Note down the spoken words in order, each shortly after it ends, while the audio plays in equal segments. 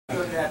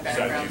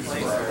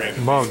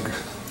Mug,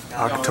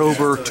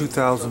 October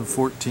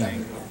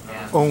 2014.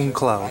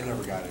 OwnCloud.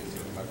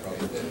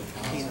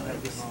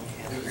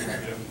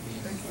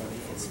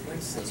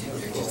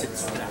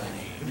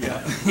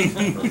 Yeah.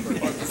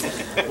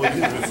 We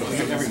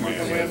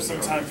have some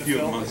time to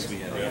fill.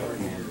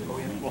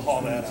 We'll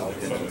haul that out.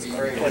 Play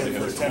it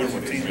for 10 or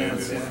 15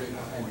 minutes.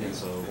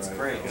 It's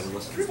great.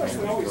 Pretty much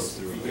we always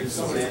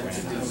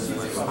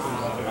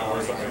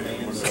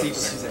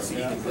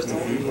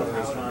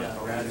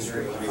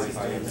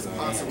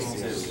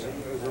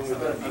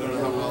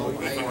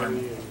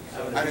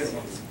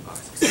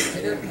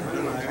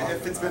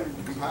if it's been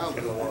compiled,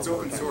 it's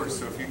open source,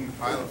 so if you can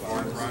compile it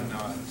for it, run,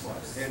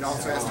 it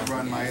also has to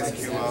run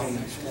MySQL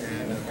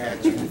and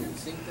Apache,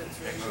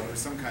 or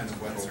some kind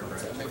of web server. I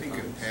think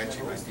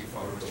Apache by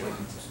default, which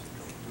ones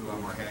do a lot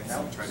more hacks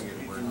and try to get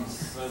it working.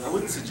 I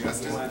wouldn't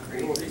suggest it.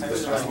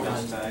 It's just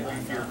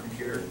for your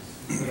computer.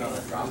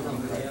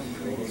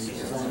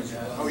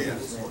 Oh yeah,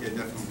 yeah,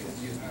 definitely.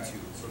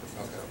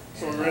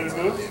 So we're ready to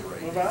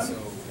move on?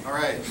 All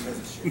right,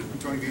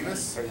 Tony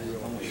Bemis.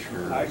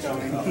 Hi,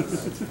 Tony.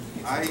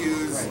 I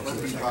use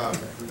OpenCloud,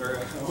 or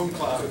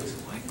OwnCloud.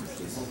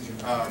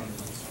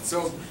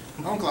 So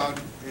OwnCloud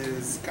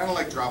is kind of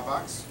like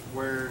Dropbox,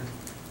 where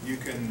you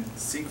can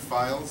sync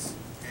files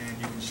and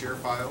you can share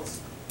files.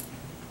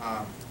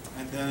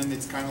 And then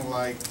it's kind of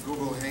like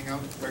Google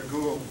Hangout or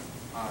Google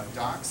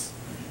Docs,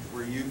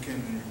 where you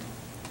can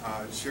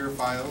share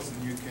files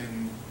and you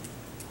can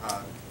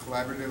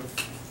collaborative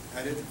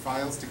edit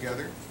files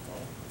together.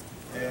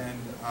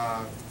 And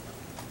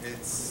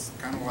it's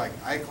kind of like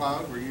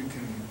iCloud, where you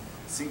can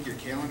sync your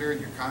calendar and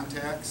your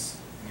contacts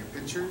and your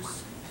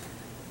pictures.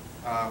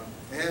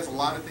 It has a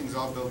lot of things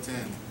all built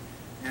in,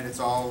 and it's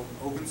all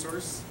open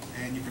source,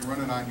 and you can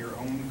run it on your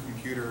own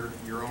computer,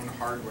 your own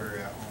hardware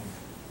at home.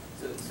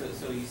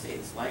 So you say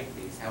it's like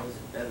these. How is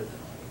it better than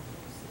all of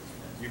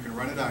these? You can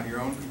run it on your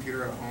own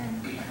computer at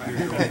home under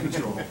your own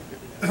control.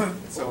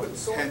 So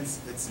hence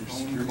its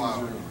own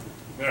cloud.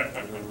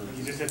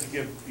 You just have to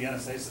give the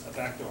NSA a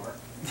backdoor.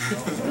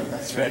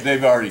 That's right.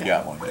 They've already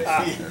got one.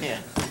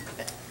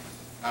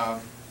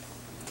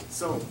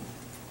 So,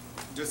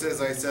 just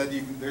as I said,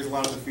 there's a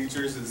lot of the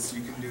features. Is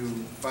you can do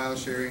file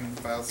sharing,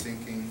 file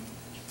syncing.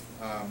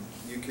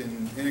 You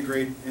can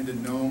integrate into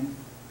GNOME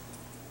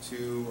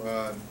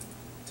to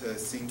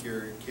sync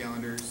your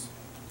calendars,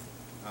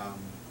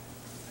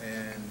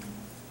 and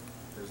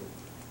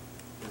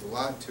there's a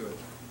lot to it.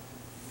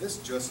 This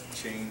just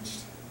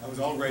changed. I was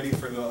all ready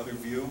for the other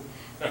view,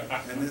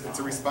 and it's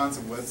a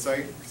responsive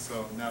website,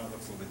 so now it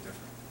looks a little bit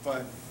different.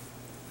 But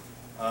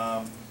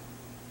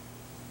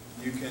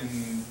you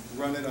can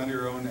run it under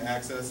your own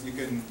access. You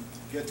can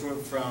get to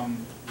it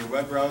from your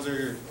web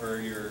browser or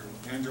your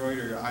Android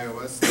or your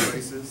iOS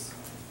devices.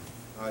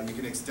 You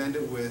can extend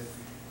it with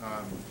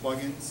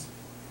plugins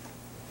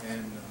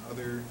and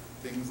other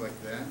things like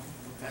that.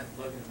 What kind of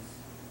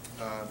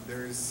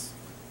plugins?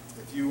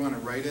 If you want to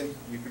write it,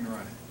 you can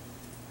run it.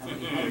 How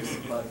many plugins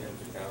or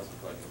 1,000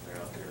 plugins are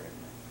out there right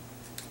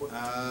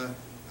now?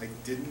 I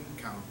didn't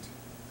count,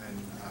 and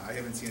I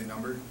haven't seen a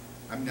number.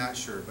 I'm not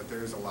sure, but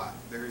there's a lot.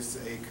 There's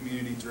a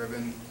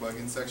community-driven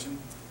plugin section.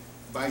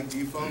 By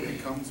default,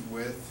 it comes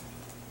with,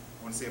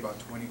 I want to say, about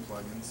 20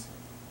 plugins.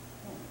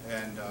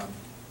 And I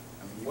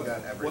mean, you've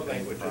got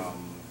everything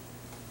from,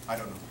 I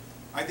don't know.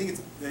 I think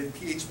it's the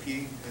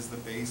PHP is the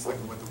base, like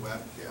what the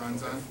web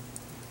runs on,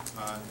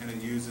 and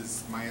it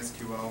uses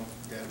MySQL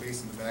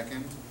database in the back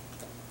end.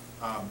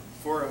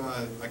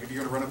 Like if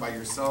you're going to run it by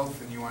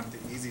yourself and you want the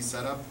easy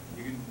setup,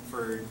 you can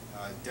for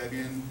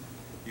Debian,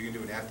 you can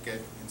do an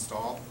apt-get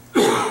install.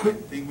 I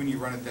think when you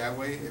run it that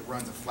way, it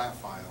runs a flat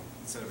file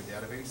instead of a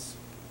database.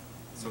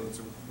 So it's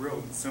a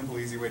real simple,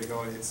 easy way to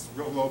go. It's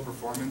real low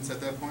performance at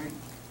that point.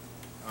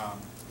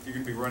 If you're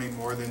going to be running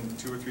more than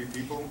 2 or 3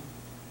 people,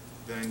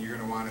 then you're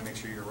going to want to make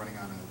sure you're running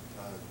on a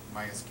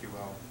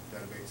MySQL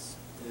database.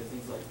 Are there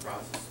things like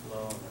process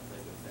flow and that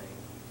type of thing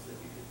that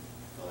you could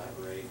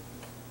collaborate?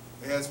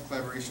 It has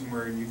collaboration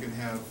where you can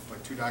have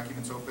like 2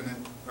 documents open,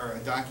 or a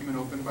document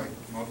open by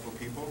multiple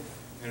people,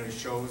 and it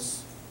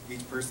shows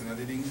each person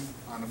editing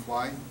on the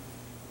fly,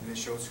 and it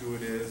shows who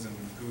it is and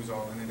who's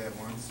all in it at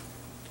once.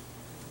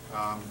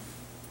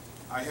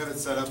 I have it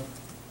set up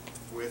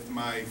with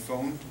my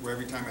phone where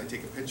every time I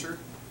take a picture,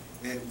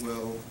 it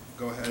will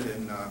go ahead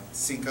and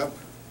sync up.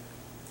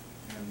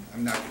 And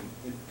I'm not,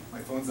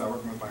 my phone's not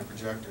working with my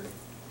projector,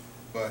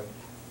 but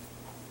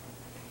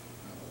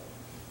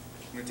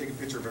I'm going to take a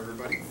picture of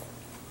everybody.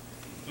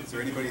 Is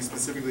there anybody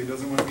specifically who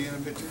doesn't want to be in a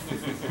picture?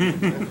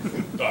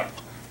 Doc.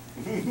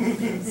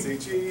 Say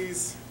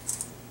cheese.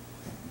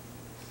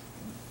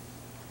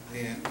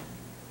 And,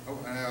 oh,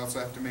 and I also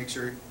have to make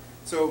sure,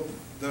 so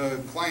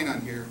the client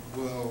on here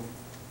will,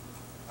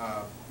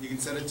 you can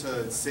set it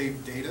to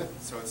save data,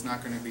 so it's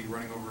not going to be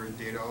running over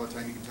data all the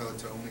time. You can tell it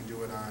to only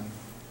do it on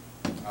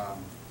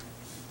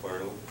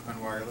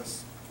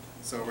wireless.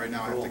 So right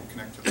now I have to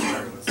connect to the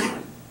wireless.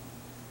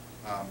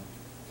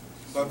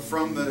 But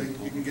from the,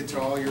 you can get to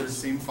all your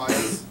same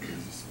files.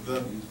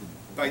 The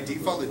by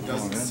default, it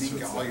doesn't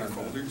sync all your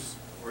folders,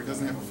 or it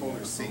doesn't have a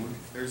folder sync.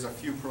 There's a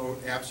few pro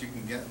apps you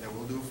can get that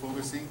will do a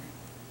folder sync.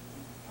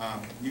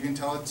 You can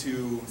tell it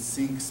to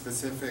sync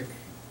specific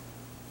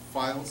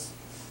files,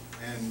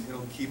 and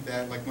it'll keep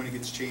that, like when it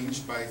gets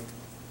changed by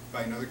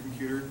another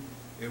computer,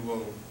 it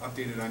will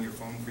update it on your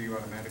phone for you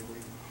automatically.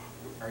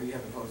 Are you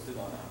having hosted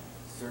on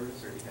a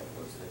service, or do you have it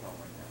hosted at home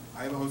right now?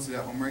 I have it hosted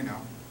at home right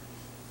now.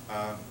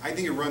 I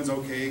think it runs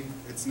okay.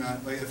 It's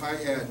not, like, if I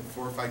had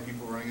 4 or 5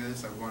 people running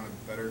this, I'd want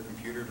a better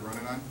computer to run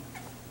it on.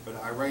 But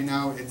right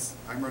now,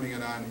 I'm running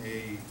it on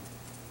a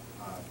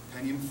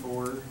Pentium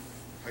 4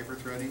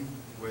 hyper-threading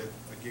with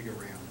a gig of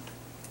RAM.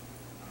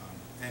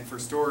 And for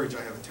storage,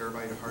 I have a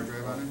terabyte of hard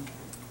drive on it.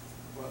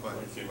 But, What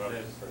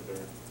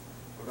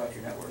about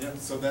your network? yeah,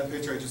 so that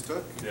picture I just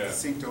took, Yeah.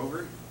 synced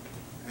over.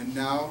 And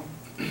now,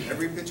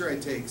 every picture I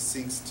take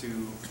syncs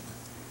to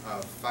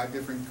 5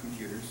 different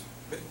computers.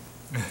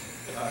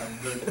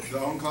 The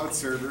OwnCloud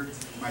server,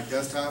 my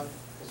desktop,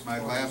 my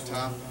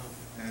laptop,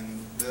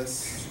 and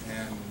this,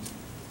 and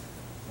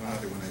one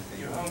other one I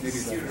think. Your home Maybe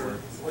it's computer,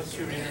 4. what's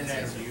your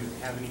internet? Do you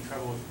have any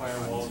trouble with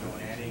firewalls or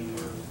netting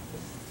or?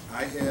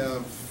 I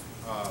have,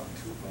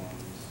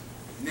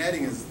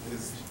 netting is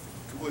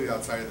completely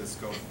outside of the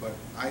scope, but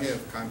I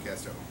have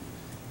Comcast at home.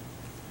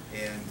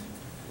 And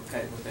What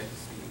type of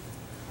speed?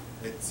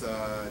 it's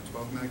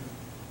 12 meg,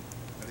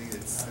 I think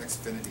it's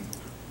Xfinity.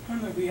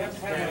 Do you have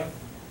to have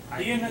a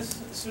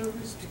DNS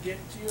service to get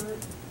to your?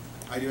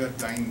 I do have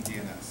dying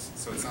DNS,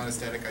 so it's not a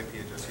static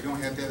IP address. You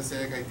don't have to have a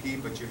static IP,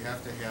 but you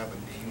have to have a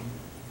name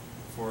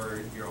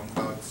for your own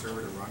cloud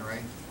server to run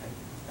right.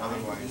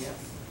 Otherwise,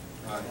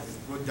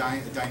 with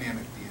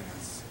dynamic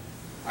DNS.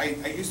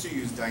 I used to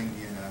use dying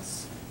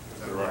DNS.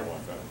 The right one,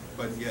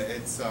 But yeah,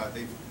 it's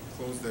they've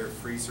closed their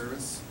free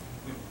service,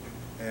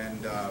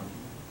 and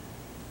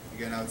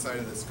again, outside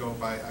of the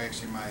scope, I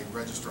actually my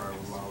registrar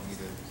will allow me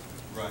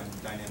to run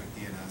dynamic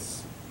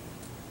DNS.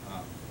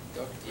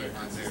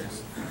 On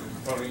theirs.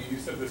 Tony, you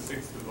said this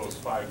syncs to those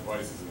 5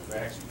 devices. Is it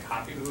actually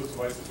copy to those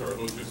devices, or are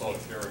those just all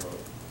sharing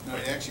a? No,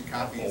 it actually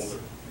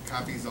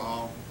copies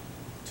all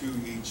to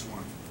each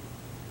one.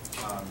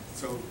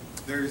 So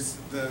there's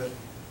the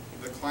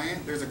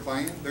client, there's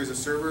a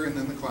server, and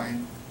then the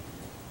client.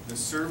 The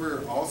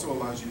server also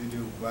allows you to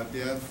do web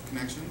dev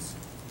connections,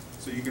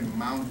 so you can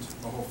mount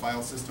the whole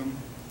file system,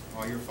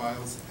 all your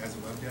files as a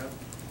web dev.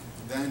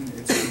 Then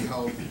it's being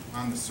held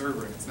on the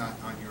server, and it's not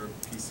on your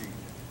PC.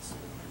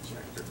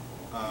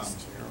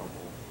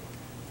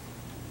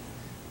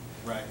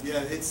 Right, yeah,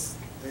 it's,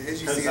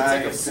 as you see, it's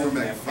like a 4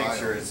 meg file.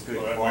 Picture is good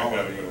Well, that might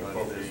quality, have been but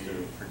focused the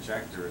too.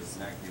 projector is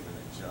not giving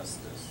it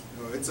justice.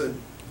 No, it's a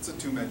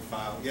 2 meg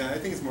file. Yeah, I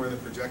think it's more the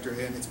projector,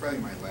 and it's probably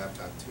my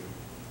laptop too.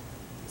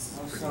 This is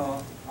pretty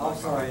low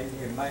Also, power.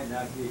 it might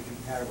not be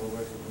compatible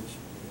with it, which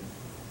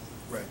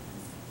Right.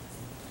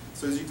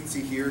 So as you can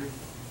see here,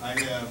 I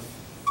have,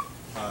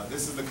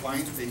 this is the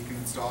client that you can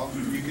install.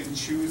 You can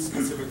choose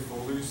specific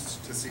folders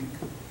to sync.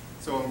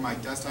 So on my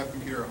desktop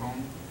computer at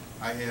home,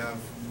 I have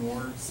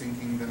more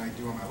syncing than I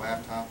do on my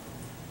laptop,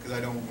 because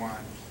I don't want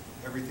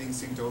everything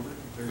synced over.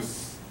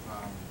 There's,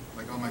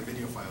 like all my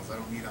video files, I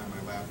don't need on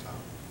my laptop.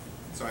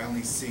 So I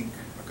only sync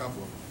a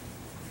couple of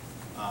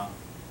them.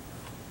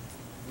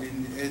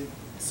 And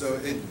so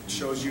it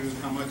shows you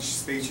how much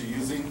space you're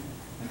using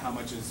and how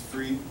much is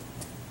free.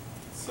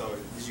 So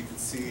as you can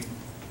see,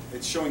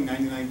 it's showing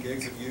 99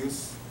 gigs of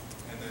use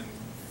and then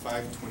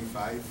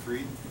 525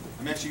 free.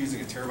 I'm actually using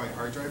a terabyte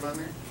hard drive on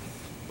there,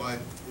 but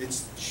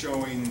it's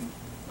showing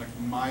like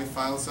my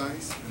file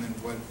size and then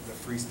what the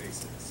free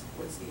space is.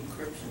 What's the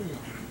encryption?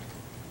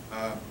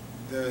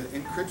 The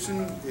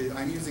encryption,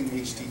 I'm using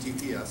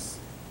HTTPS.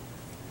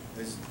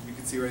 As you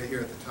can see right here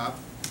at the top,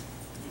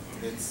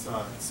 it's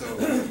so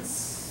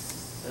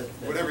it's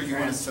whatever you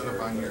want to set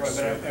up on your but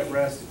server. at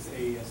rest, it's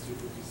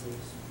AES-256.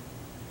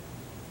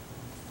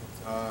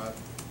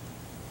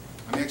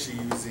 I'm actually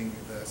using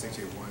the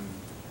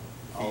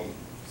SHA-1P. Oh,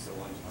 so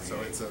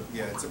 128. So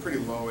it's a pretty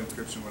low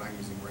encryption what I'm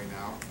using right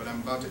now, but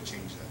I'm about to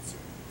change that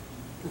soon.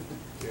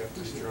 Do you have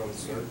to your own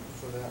cert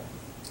for that?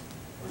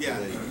 Yeah,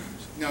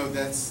 no,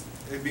 that's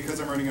because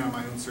I'm running it on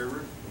my own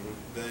server.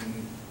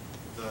 Then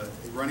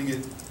running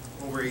it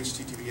over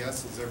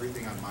HTTPS is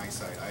everything on my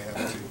side. I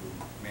have to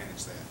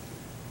manage that.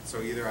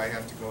 So either I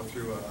have to go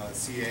through a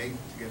CA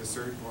to get a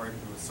cert, or I can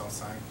do a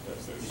self-sign.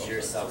 Is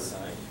your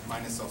self-signed?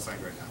 Mine is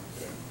self-signed right now.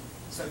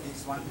 So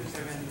this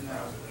 127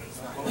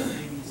 host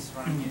name is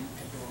running it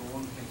at your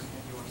own place,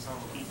 at your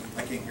server.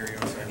 I can't hear you,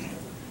 I'm sorry.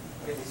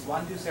 Okay, this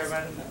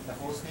 127, the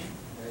host name,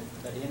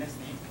 the DNS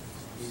name,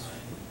 is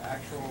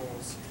actual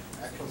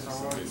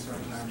server is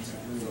running on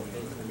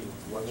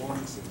your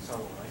own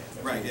server,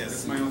 right? Right, yeah,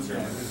 this is my own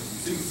server.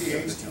 So you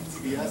can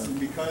see HTTPS, and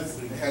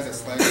because it has a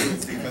slash,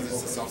 it's because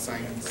it's a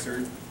self-signed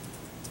cert.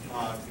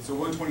 So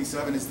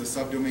 127 is the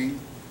subdomain,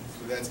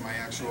 so that's my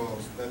actual,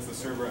 that's the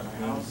server at my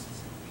house.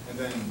 And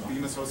then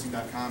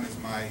BemisHosting.com is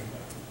my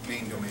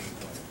main domain.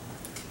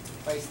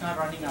 But it's not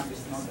running on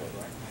this notebook,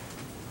 right?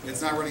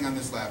 It's not running on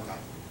this laptop,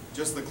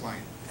 just the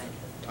client.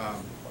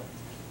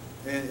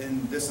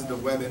 And this is the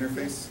web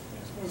interface.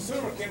 The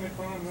server came in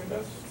front of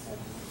Windows.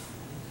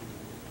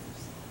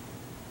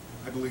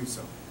 I believe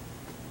so.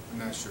 I'm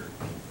not sure.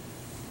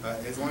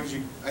 As long as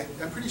you,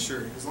 I'm pretty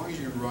sure, as long as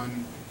you can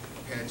run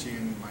Apache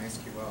and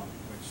MySQL,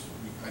 which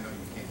I know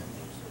you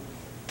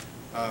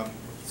can.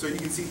 So you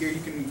can see here,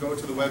 you can go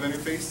to the web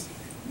interface,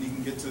 and you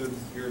can get to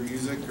your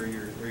music or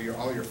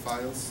all your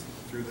files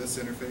through this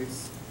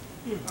interface.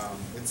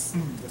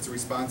 It's a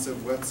responsive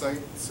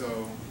website,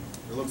 so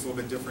it looks a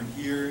little bit different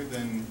here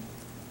than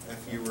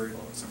if you were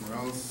somewhere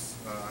else,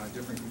 on a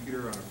different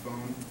computer, on a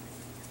phone.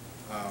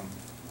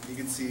 You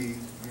can see,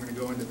 I'm going to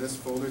go into this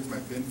folder, it's my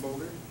bin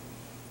folder,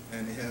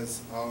 and it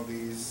has all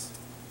these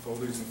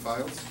folders and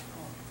files.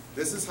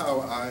 This is how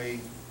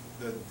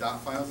the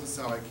dot files, this is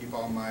how I keep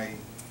all my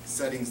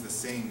settings the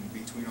same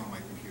between all my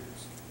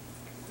computers,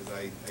 because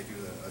I do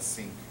a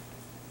sync.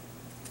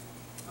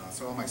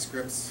 So all my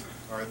scripts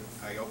are,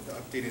 I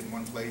update it in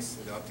one place,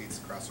 it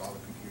updates across all the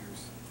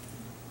computers.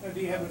 Do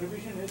you have a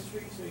revision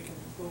history so you can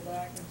go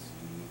back and see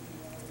if you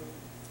want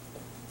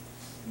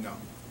to? No.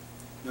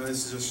 No,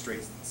 this is just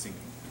straight syncing.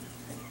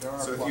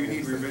 So if you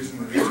need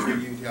revision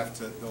history, you'd have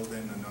to build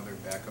in another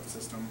backup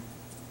system.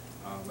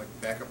 Like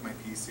backup my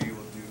PC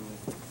will do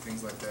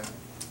things like that.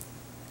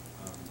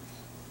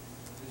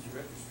 Who's your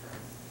registrar?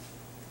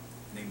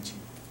 Namecheap.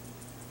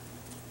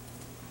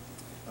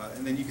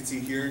 And then you can see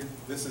here,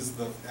 this is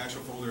the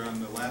actual folder on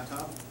the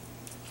laptop,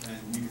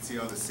 and you can see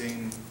all the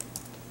same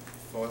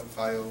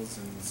files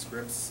and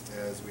scripts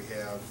as we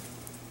have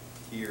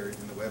here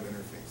in the web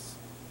interface.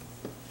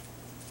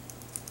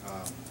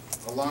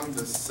 Along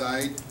the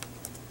side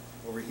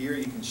over here,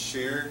 you can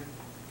share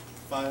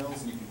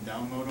files and you can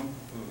download them.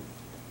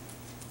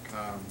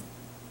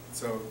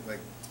 So like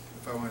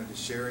if I wanted to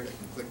share it, I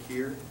can click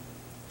here.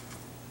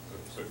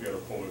 So if you had a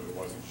folder that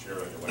wasn't shared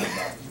on your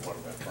laptop, you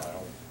wanted that file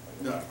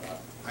on your No,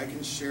 laptop? I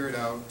can share it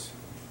out,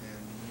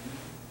 and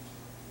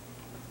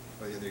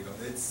oh yeah, there you go.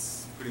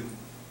 It's pretty.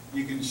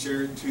 You can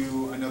share it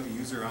to another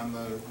user on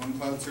the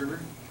OwnCloud server,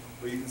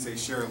 or you can say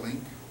share a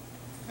link,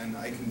 and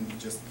I can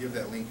just give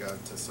that link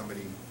out to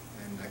somebody,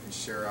 and I can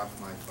share off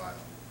my file.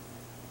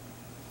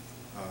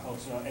 Oh,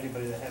 so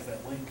anybody that has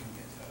that link can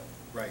get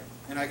that. Right,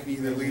 and I can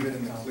either leave it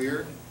in the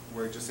clear,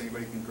 where just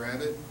anybody can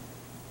grab it,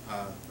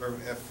 or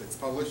if it's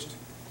published,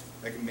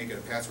 I can make it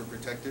a password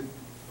protected.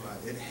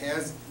 It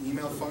has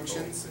email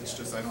functions, it's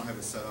just I don't have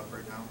it set up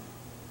right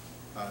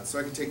now. So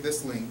I can take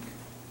this link,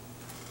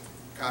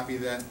 copy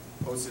that,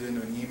 post it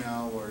into an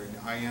email or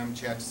an IM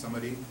chat to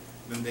somebody,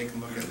 then they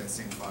can look at that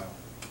same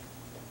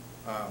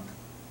file.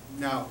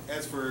 Now,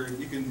 as for,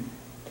 you can,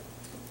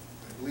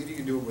 I believe you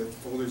can do it with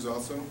folders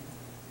also.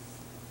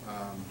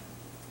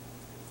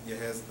 It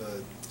has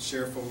the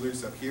share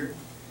folders up here,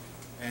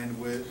 and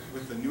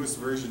with the newest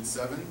version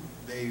 7,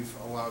 they've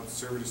allowed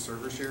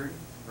server-to-server sharing,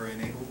 or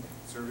enabled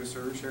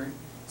server-to-server sharing.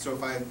 So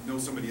if I know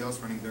somebody else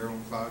running their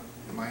own cloud,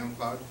 in my own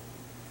cloud,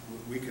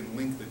 we can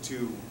link the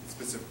two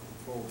specific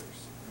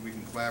folders, and we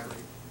can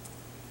collaborate.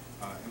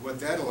 And what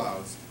that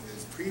allows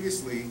is,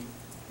 previously,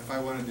 if I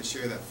wanted to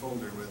share that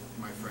folder with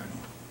my friend,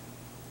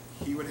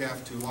 he would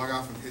have to log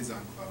off of his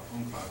own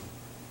cloud,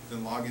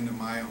 then log into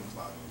my own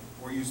cloud,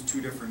 or use 2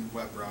 different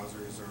web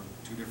browsers or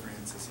 2 different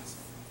instances.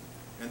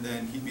 And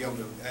then he'd be able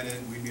to edit,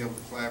 we'd be able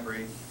to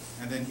collaborate,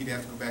 and then he'd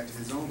have to go back to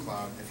his own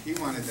cloud. If he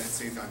wanted that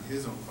saved on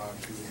his own cloud,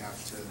 he would have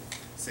to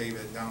save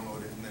it,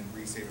 download it, and then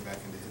resave it back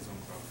into his own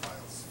cloud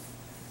files.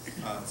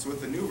 So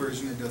with the new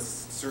version, it does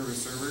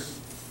server-server,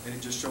 and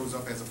it just shows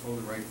up as a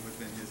folder right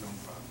within his own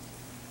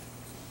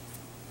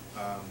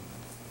cloud.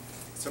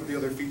 Some of the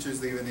other features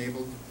they've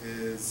enabled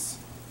is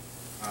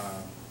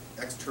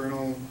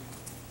external,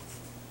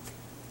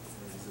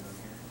 where is it on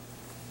here?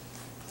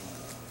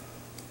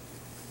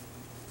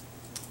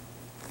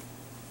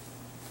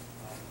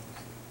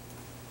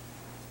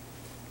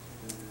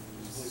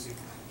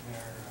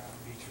 Compare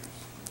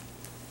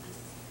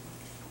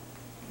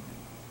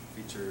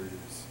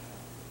features.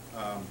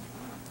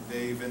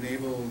 They've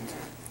enabled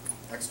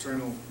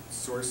external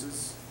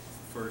sources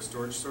for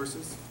storage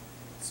sources.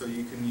 So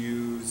you can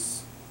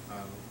use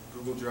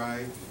Google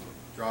Drive,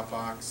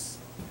 Dropbox,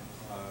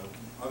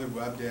 other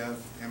web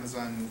dev,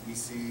 Amazon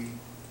EC,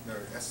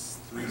 or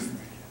S3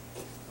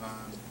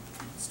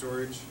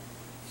 storage.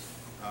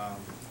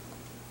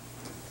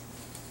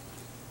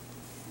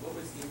 What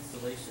was the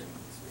installation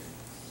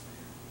experience,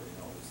 putting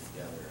all this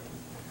together?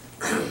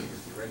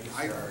 Your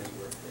registrar, you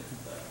worked with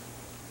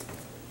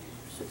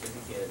your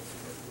certificates, you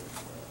worked with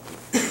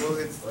Well,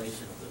 the it's,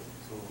 installation of the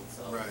tool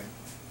itself. right.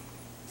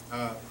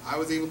 I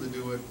was able to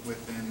do it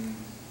within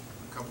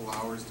a couple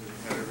hours to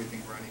have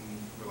everything running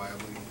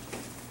reliably.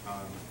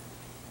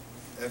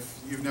 If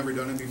you've never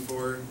done it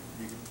before,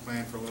 you can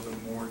plan for a little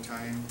bit more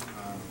time,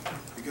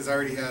 because I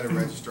already had a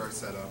registrar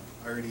set up.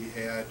 I already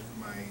had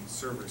my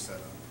server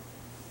set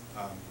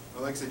up.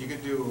 But like I said, you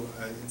can do,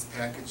 it's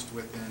packaged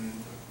within,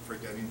 for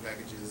Debian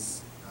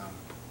packages,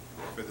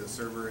 for the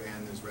server,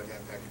 and there's Red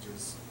Hat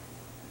packages.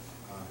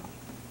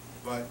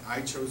 But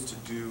I chose to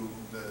do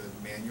the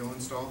manual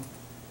install,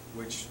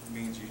 which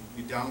means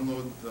you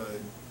download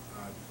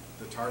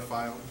the tar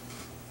file,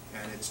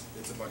 and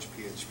it's a bunch of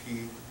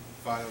PHP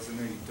files in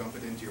there. You dump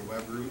it into your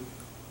web root,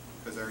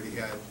 because I already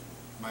had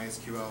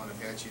MySQL and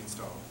Apache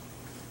installed.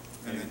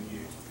 And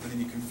then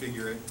you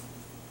configure it.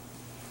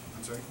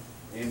 I'm sorry?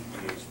 In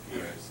PHP,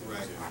 I see.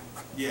 Right.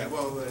 Yeah,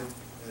 well, it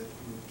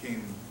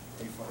came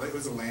default. It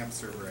was a LAMP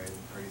server I had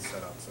already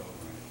set up, so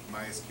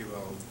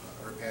MySQL,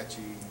 or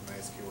Apache,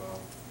 MySQL,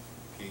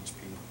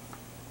 PHP.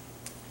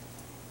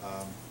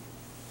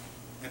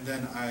 And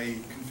then I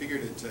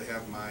configured it to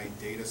have my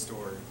data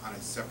stored on a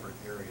separate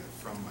area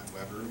from my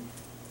web root,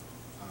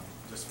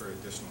 just for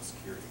additional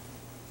security.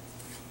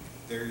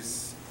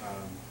 There's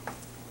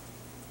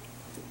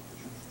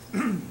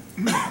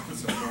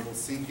some mobile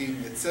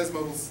syncing. It says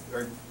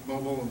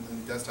mobile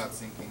and desktop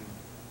syncing.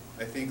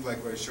 I think like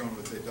what I was shown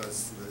with it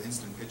does the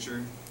instant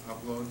picture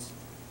uploads,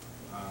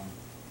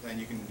 and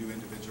you can do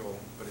individual,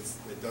 but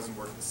it doesn't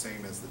work the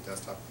same as the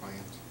desktop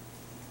client.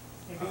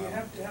 And do you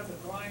have to have the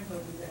client, or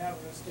do they have a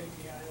REST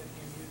API that you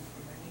can use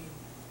from any?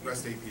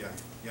 REST API,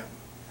 yeah.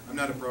 I'm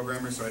not a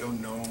programmer, so I don't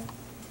know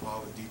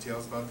all the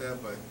details about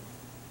that, but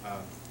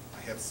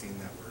I have seen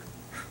that word.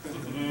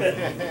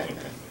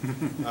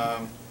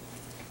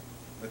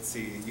 Let's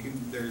see,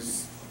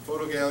 there's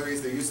photo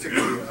galleries. There used to be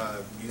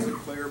a music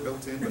player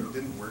built in, but it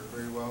didn't work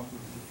very well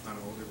on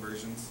older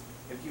versions.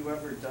 Have you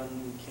ever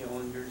done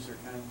calendars or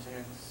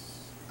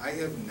contacts? I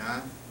have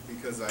not,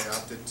 because I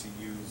opted to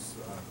use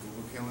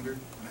Google Calendar,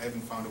 and I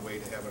haven't found a way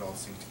to have it all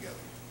synced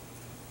together.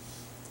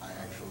 I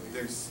actually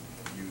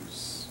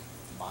use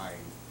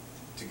mine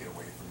to get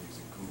away from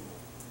using Google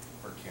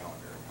for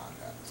calendar and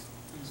contacts.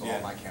 So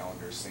all my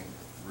calendars sync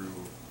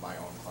through my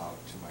OwnCloud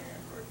to my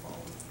Android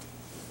phone,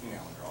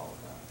 calendar, all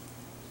of that.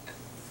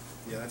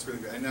 Yeah, that's really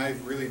good. And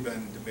I've really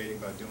been debating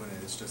about doing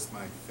it. It's just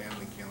my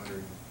family calendar,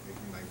 and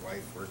making my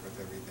wife work with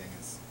everything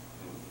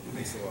it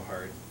makes it a little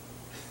hard.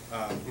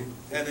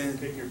 And then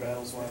Pick your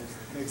battles wisely.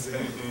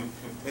 Exactly.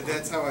 And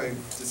that's how I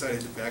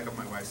decided to back up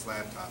my wife's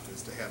laptop,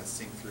 is to have it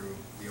sync through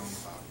the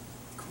OwnCloud.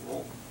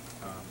 Cool.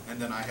 And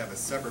then I have a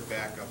separate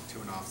backup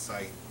to an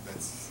off-site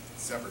that's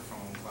separate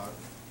from OwnCloud.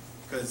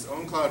 Because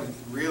OwnCloud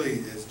really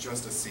is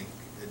just a sync.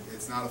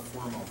 It's not a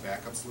formal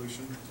backup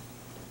solution.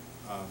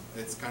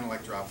 It's kind of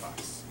like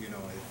Dropbox. You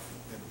know,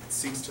 it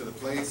syncs to the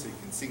place, so you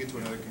can sync it to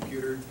another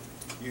computer.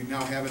 You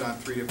now have it on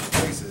 3 different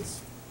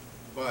places,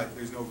 but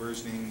there's no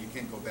versioning. You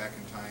can't go back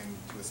in time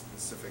to a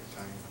specific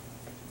time.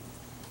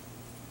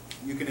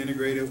 You can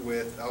integrate it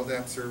with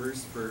LDAP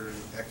servers for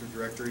Active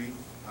Directory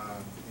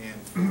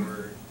and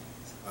for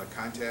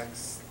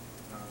contacts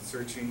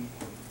searching.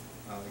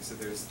 Like I said,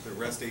 there's the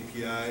REST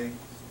API.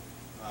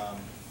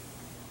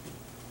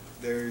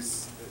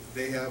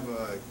 They have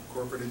a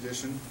corporate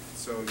edition,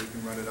 so you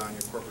can run it on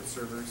your corporate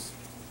servers.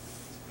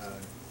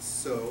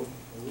 So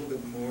a little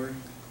bit more.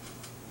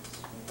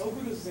 How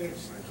good is their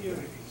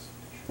security?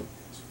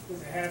 Do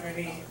they have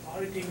any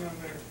auditing on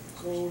their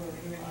code or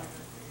anything like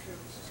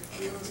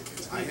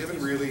that? I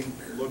haven't really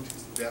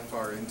looked that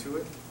far into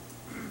it,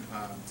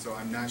 so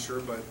I'm not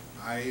sure, but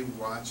I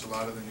watch a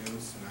lot of the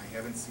news, and I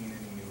haven't seen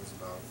any news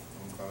about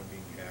OwnCloud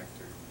being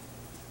hacked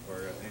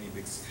or any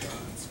big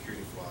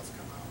security flaws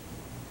come out.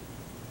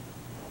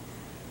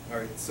 All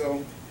right,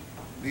 so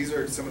these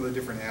are some of the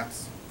different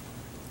apps.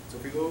 So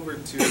if we go over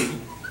to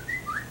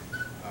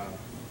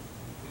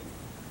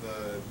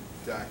the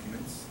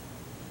documents,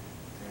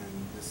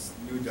 and this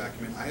new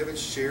document, I have it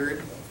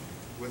shared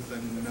with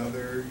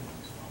another.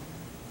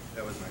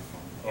 That was my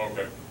phone.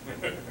 Okay.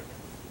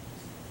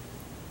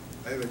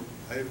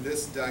 I have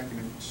this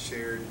document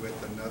shared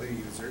with another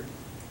user,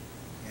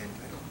 and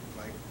I don't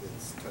like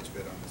this touch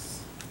bit on this.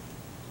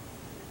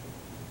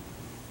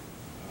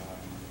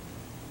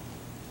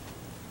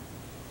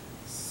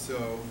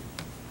 So,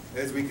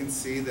 as we can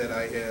see that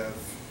I have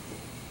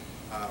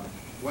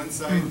one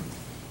side,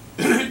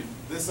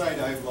 this side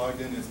I have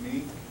logged in as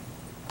me,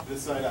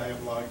 this side I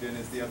have logged in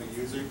as the other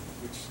user,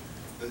 which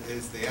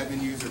is the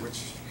admin user,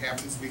 which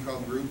happens to be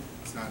called root.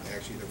 It's not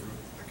actually the root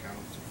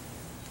account.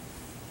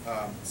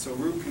 So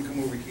root can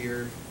come over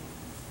here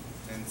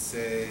and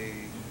say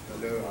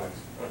hello,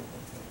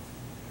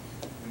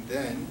 and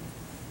then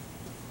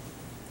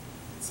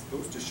it's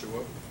supposed to show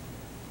up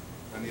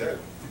on the other.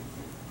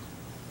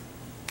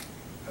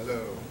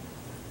 Hello,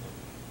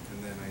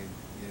 and then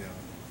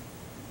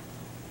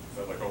Is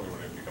that like only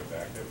when it becomes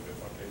active, it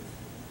updates?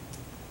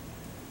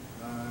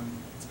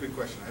 It's a good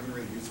question. I haven't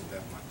really used it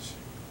that much.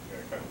 Yeah,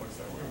 it kind of looks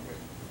that way.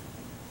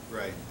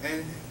 Right,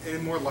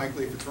 and more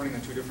likely if it's running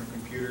on 2 different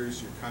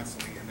computers, you're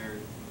constantly in there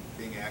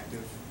being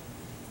active,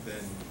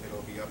 then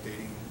it'll be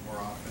updating more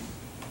often.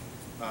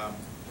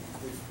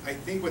 I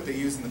think what they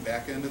use in the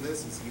back end of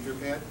this is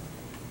Etherpad.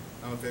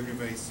 I don't know if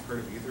everybody's heard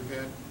of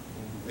Etherpad.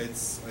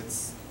 It's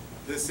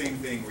this same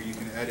thing where you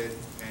can edit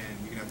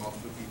and you can have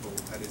multiple people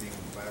editing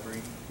and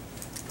collaborating.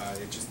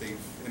 It's just they've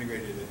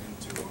integrated it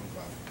into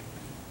OwnCloud.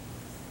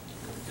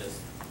 Just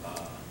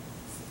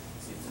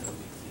seems to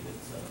be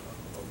it's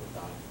over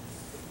documents.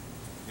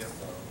 Yeah.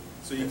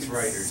 So It's can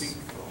writers. sync.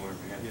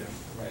 Yeah.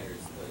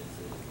 Writers, but is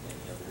it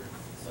any other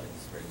like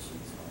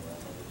spreadsheets and all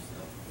that other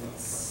stuff?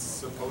 It's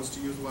supposed to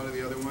use a lot of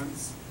the other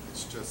ones.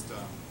 It's just,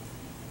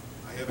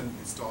 I haven't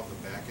installed the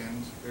back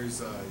end.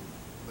 There's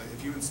like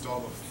if you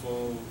install the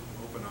full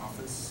open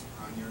office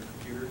on your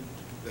computer,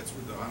 that's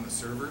with on the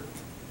server,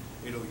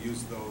 it'll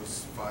use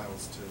those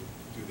files to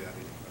do that,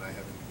 but I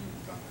haven't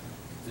done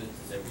that.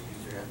 Does every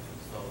user have to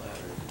install that,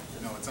 or is it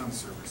just? No, it's on the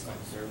server It's side. on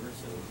the server,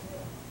 so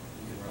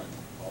you can run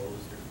all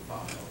those different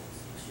files,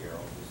 share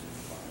all those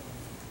different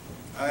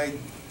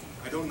files.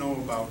 I don't know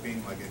about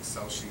being like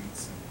Excel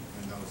sheets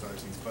and those other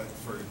things, but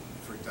for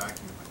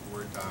document like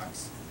Word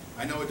docs,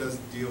 I know it does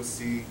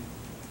DOC,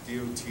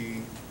 DOT,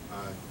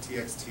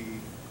 TXT, you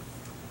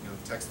know,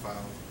 text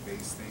file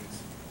based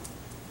things.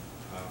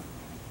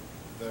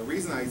 The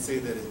reason I say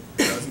that it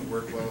doesn't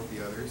work well with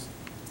the others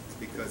is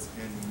because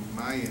in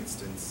my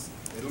instance,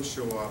 it'll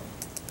show up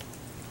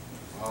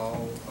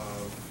all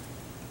of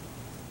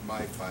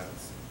my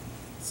files.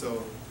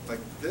 So like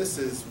this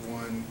is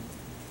one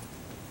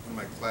of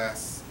my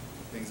class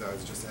things I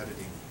was just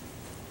editing.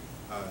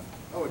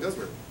 Oh, it does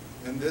work.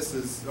 And this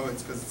is, oh,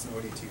 it's because it's an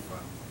ODT file.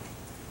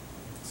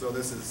 So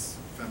this is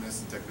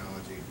Feminist and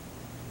Technology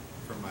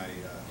for my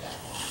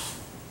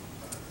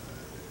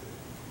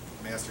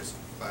master's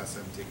class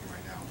I'm taking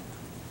right now.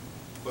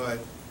 But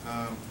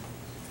I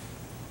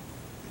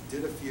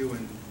did a few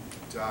in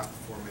doc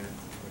format,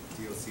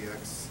 like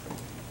DOCX,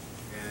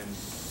 and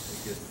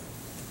I get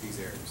these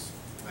errors.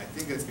 And I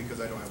think that's because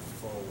I don't have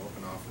full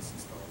OpenOffice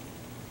installed,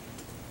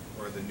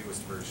 or the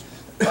newest version.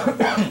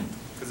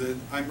 Because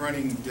I'm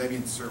running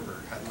Debian server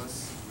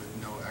headless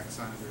with no X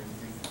on it or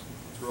anything.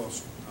 It's a real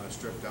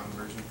stripped down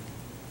version.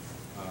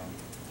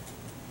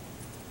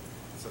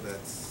 So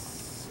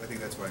that's, I think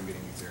that's why I'm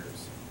getting these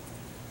errors.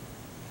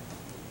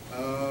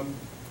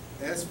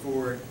 As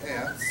for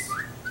apps,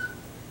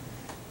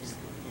 I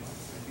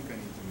think I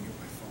need to mute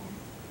my phone.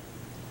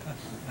 I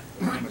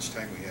don't know how much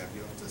time we have.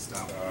 You'll have to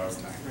stop this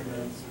time. 3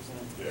 minutes or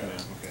something.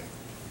 Yeah. Okay.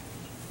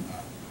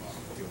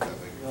 I'll deal with that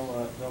later.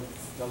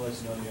 They'll let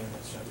you know the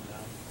internet's shutting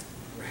down.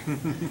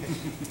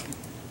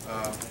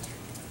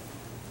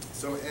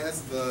 So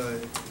as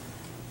the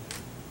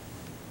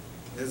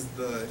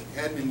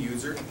admin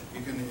user,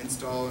 you can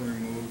install and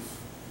remove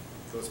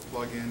those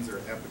plugins or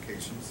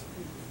applications.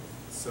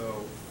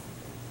 So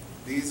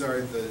these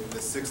are the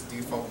 6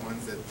 default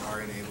ones that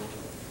are enabled.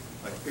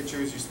 Like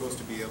pictures, you're supposed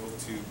to be able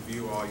to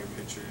view all your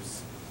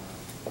pictures,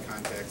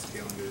 contacts,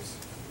 calendars.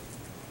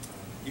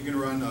 You can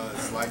run a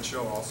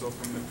slideshow also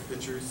from the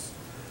pictures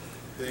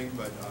thing,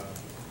 but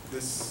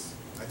this,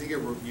 I think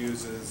it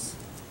uses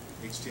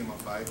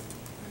HTML5,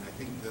 and I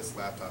think this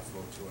laptop's a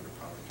little too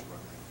underpowered to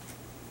run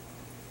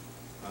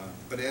that.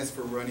 But as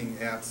for running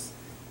apps,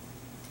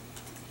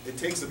 it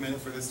takes a minute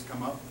for this to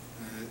come up.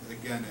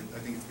 Again, I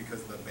think it's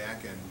because the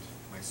back end,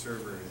 my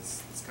server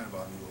is kind of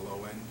on the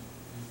low end.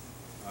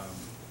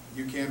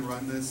 You can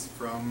run this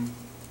from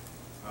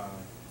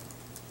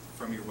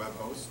your web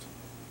host,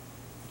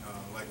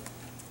 like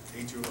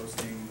A2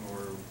 hosting,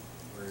 or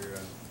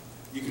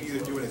you can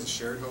either do it as a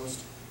shared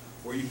host,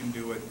 or you can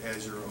do it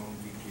as your own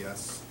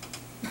VPS,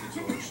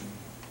 DigitalOcean.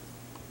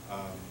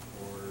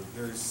 Or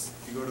there's,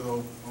 if you go to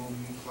the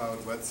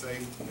OwnCloud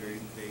website,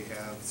 they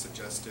have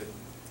suggested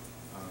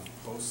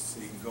hosts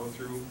that you can go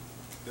through.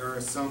 There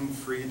are some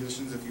free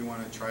editions if you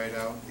want to try it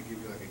out. They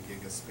give you like a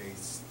gig of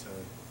space to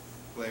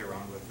play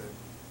around with it.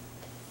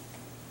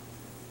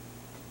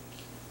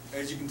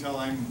 As you can tell,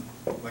 I'm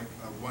like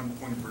a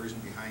 1 version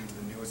behind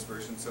the newest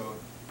version, so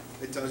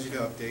it tells you to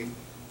update.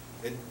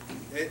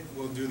 It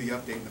will do the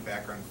update in the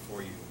background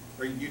for you.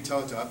 Or you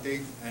tell it to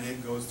update, and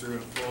it goes through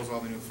and pulls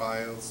all the new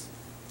files.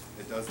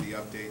 It does the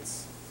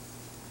updates.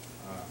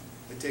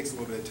 It takes a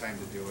little bit of time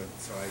to do it,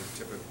 so I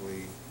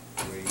typically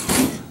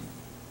wait.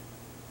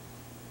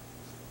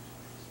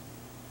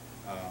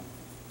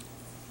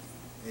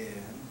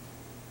 And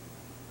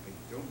I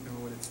don't know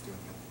what it's doing.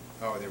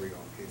 Oh, there we go.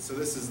 Okay, so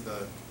this is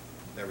that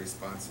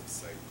responsive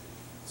site.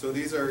 So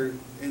these are,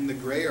 in the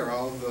gray are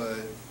all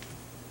the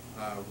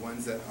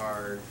ones that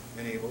are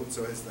enabled.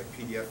 So it's like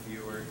PDF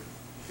viewer,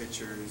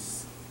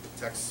 pictures,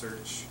 text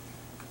search.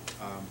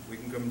 We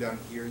can come down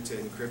here to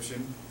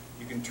encryption.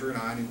 You can turn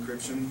on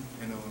encryption,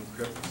 and it'll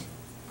encrypt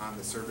on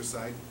the server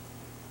side.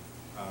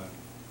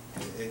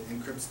 It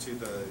encrypts to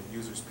the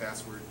user's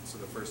password, so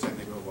the first time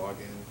they go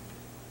log in,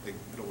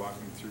 it'll walk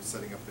them through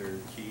setting up their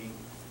key.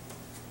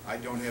 I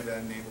don't have that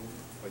enabled,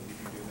 but you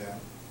can do that.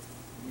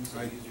 Use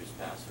the user's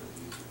password,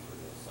 user for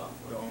the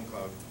software. The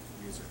OwnCloud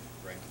user,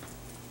 right.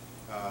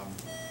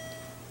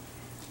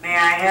 May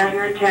I have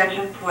your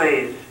attention,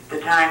 please? The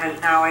time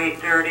is now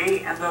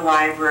 8:30, and the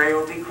library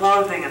will be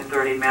closing in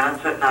 30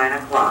 minutes at 9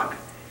 o'clock.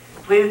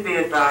 Please be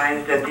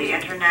advised that the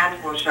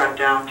internet will shut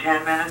down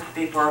 10 minutes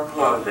before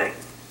closing.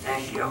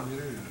 Thank you.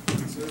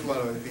 So there's a lot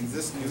of other things.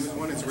 This new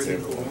one is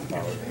really cool.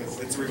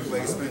 It's a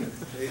replacement.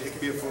 It can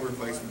be a full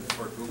replacement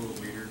for Google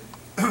Reader.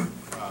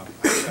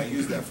 I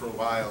used that for a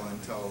while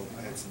until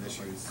I had some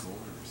issues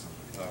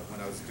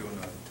when I was doing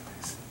a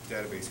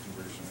database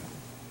conversion.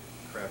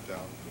 It crapped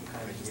out.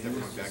 I just never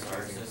went back to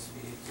using RSS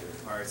feeds or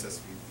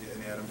RSS feeds and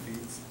Atom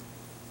feeds.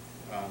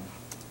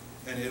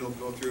 and it'll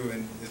go through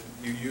and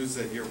you use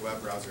your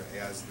web browser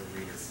as the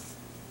reader.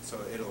 So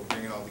it'll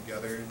bring it all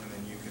together, and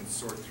then you can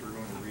sort through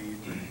and read.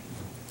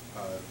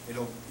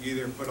 It'll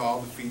either put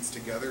all the feeds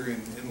together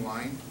in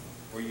line,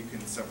 or you can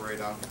separate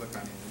out and click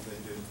on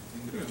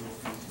individual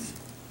feeds.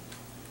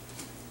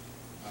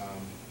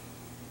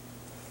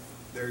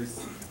 There's,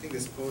 I think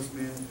this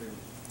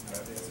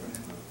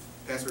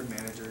password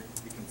manager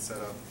you can set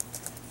up.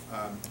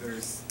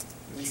 There's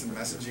some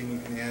messaging you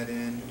can add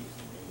in.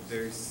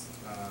 There's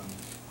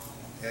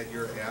add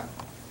your app.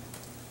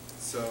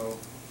 So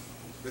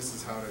this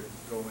is how to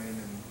go in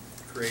and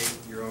create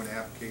your own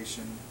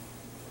application.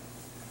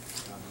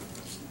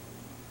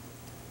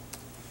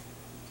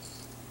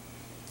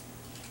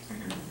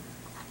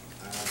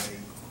 I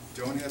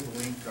don't have the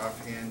link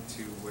offhand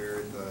to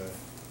where the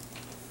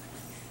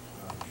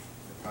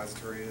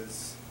repository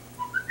is.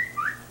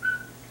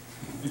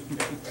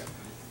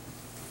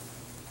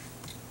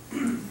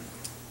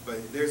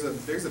 But there's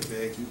a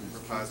big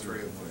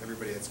repository of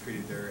everybody that's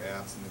created their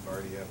apps, and they've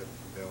already have it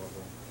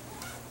available.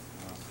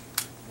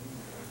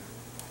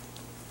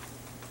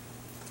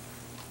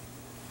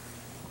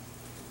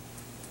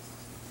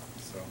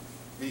 So,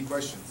 any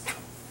questions?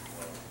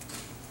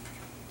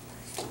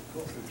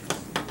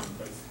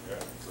 Yeah,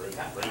 great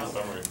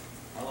summary.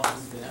 How long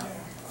has it been out?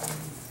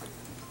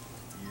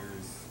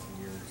 Years and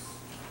years.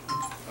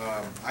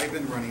 I've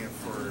been running it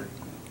for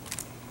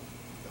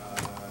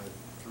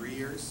 3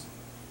 years,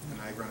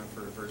 and I run it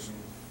for version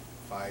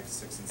 5,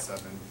 6, and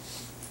 7.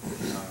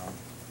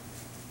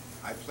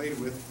 I played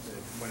with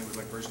it when it was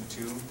like version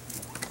 2,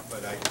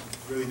 but I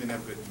really didn't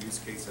have a good use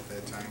case at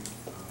that time.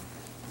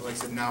 But like I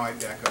said, now I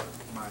back up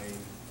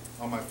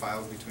all my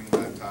files between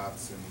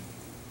laptops, and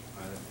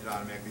it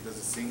automatically does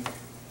a sync.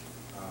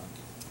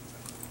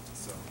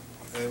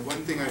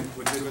 One thing I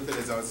did with it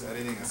is I was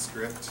editing a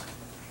script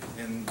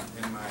in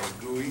my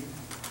GUI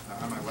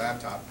on my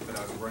laptop, but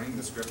I was running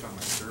the script on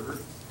my server.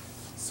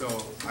 So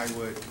I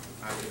would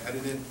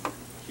edit it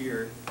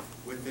here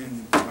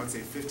within, I would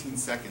say 15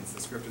 seconds,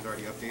 the script is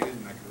already updated,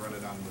 and I could run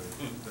it on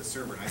the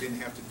server. And I didn't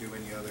have to do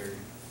any other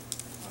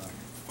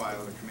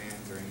file or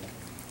commands or anything.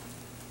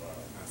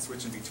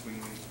 Switching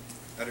between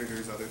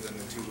editors other than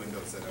the 2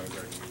 windows that I was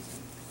already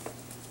using.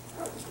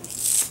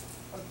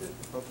 How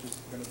difficult is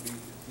it going to be to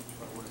teach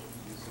my work to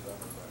use it on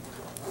a web?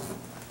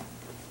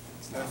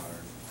 It's not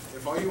hard.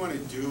 If all you want to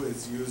do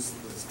is use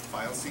this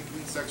file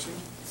syncing section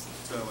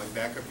to like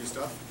back up your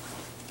stuff,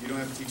 you don't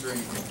have to teach her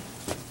anything.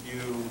 You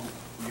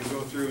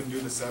go through and do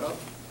the setup,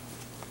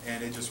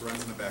 and it just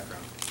runs in the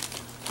background.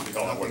 You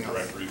tell them what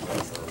directories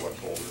or what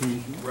folders.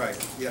 Right,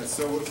 yeah,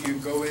 so if you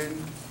go in,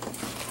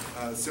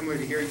 similar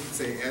to here, you can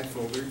say add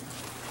folder,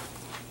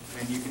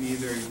 and you can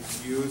either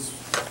use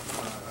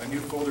a new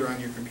folder on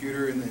your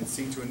computer and then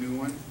sync to a new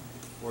one,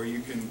 or you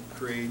can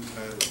create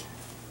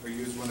or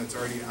use one that's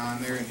already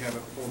on there and have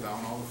it pull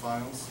down all the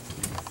files.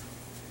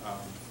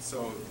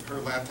 So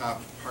her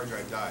laptop hard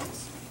drive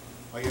dies.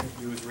 All you have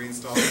to do is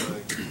reinstall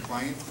the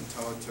client and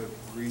tell it to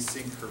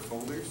resync her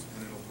folders,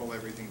 and it'll pull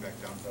everything back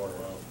down for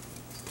her.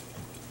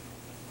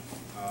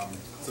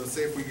 So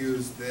say if we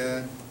use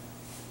that,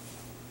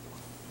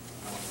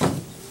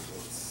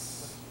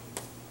 let's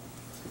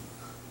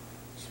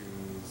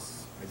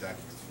choose my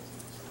documents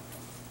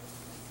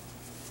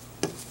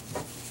folder.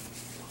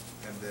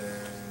 And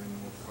then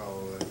we'll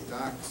follow the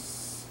docs.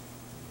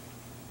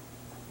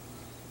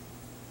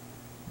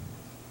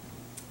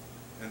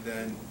 And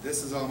then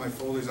this is all my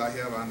folders I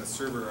have on the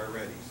server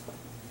already.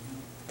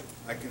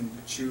 I can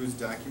choose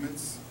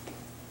documents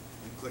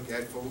and click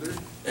add folder.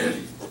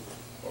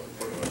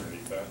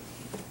 Underneath that.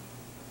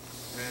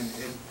 And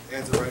it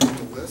adds it right in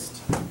the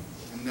list.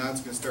 And now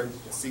it's going to start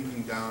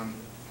syncing down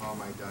all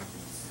my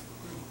documents.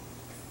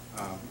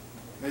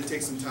 It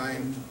takes some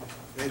time.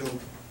 It'll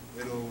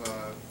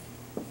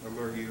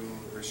alert you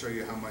or show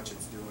you how much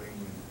it's doing.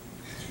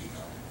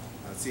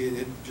 And, see,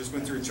 it just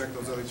went through and checked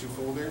those other 2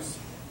 folders,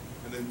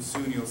 and then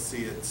soon you'll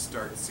see it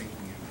start syncing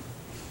in.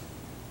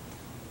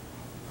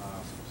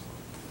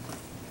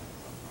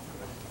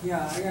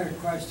 Yeah, I got a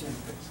question.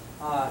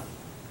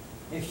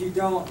 If you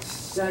don't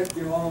set up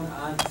your own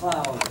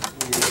OwnCloud,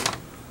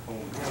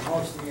 you're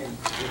hosting it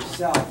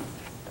yourself,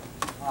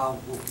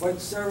 what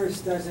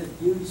service does it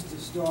use to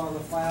store the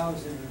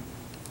files, and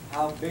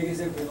how big is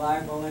it,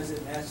 reliable is it,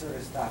 and that sort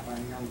of stuff? I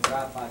mean,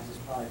 Dropbox is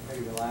probably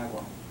pretty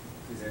reliable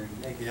because they're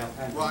making all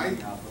kinds of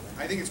money off of it.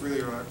 I think it's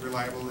really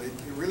reliable. It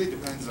really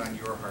depends on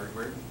your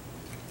hardware.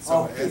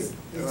 So it's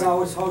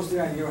always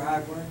hosted on your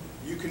hardware?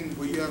 You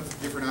have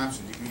different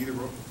options. You can either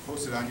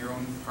host it on your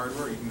own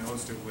hardware, or you can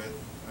host it with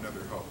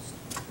another host.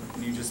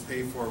 And you just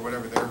pay for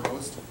whatever their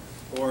host.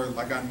 Or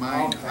like on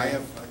mine, I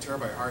have a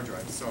terabyte hard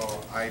drive.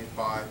 So I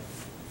bought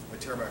a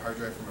terabyte hard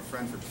drive from a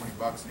friend for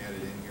 $20 and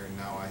added it in here, and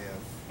now I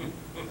have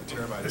a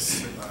terabyte of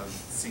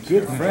synced.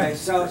 Good friend.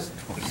 So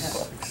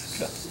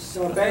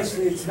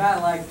basically, it's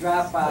not like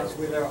Dropbox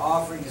where they're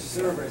offering a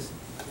service.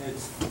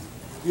 It's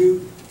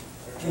you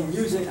can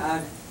use it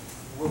on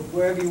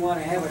wherever you want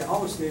to have it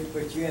hosted,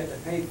 but you have to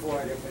pay for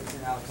it if it's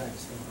an outside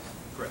service.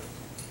 Correct.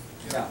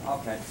 Yeah,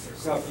 okay.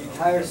 So if you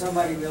hire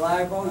somebody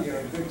reliable, you're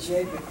in good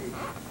shape. If you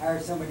hire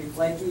somebody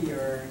flaky,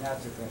 you're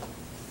not so good.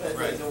 But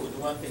Right. the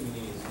one thing you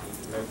need is you need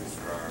the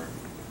registrar,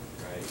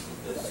 right?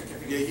 The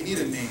certificate. Yeah, you need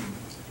a name.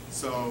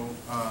 So,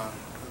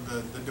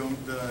 the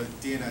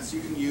DNS,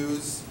 you can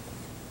use,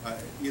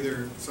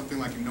 either something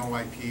like a no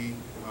IP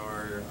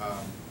or,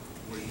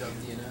 Duck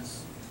DNS.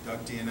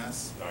 Duck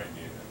DNS. Dying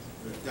DNS.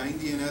 The Dying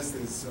DNS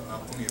is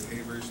only a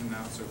paid version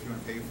now, so if you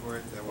want to pay for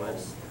it, that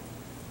works.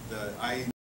 The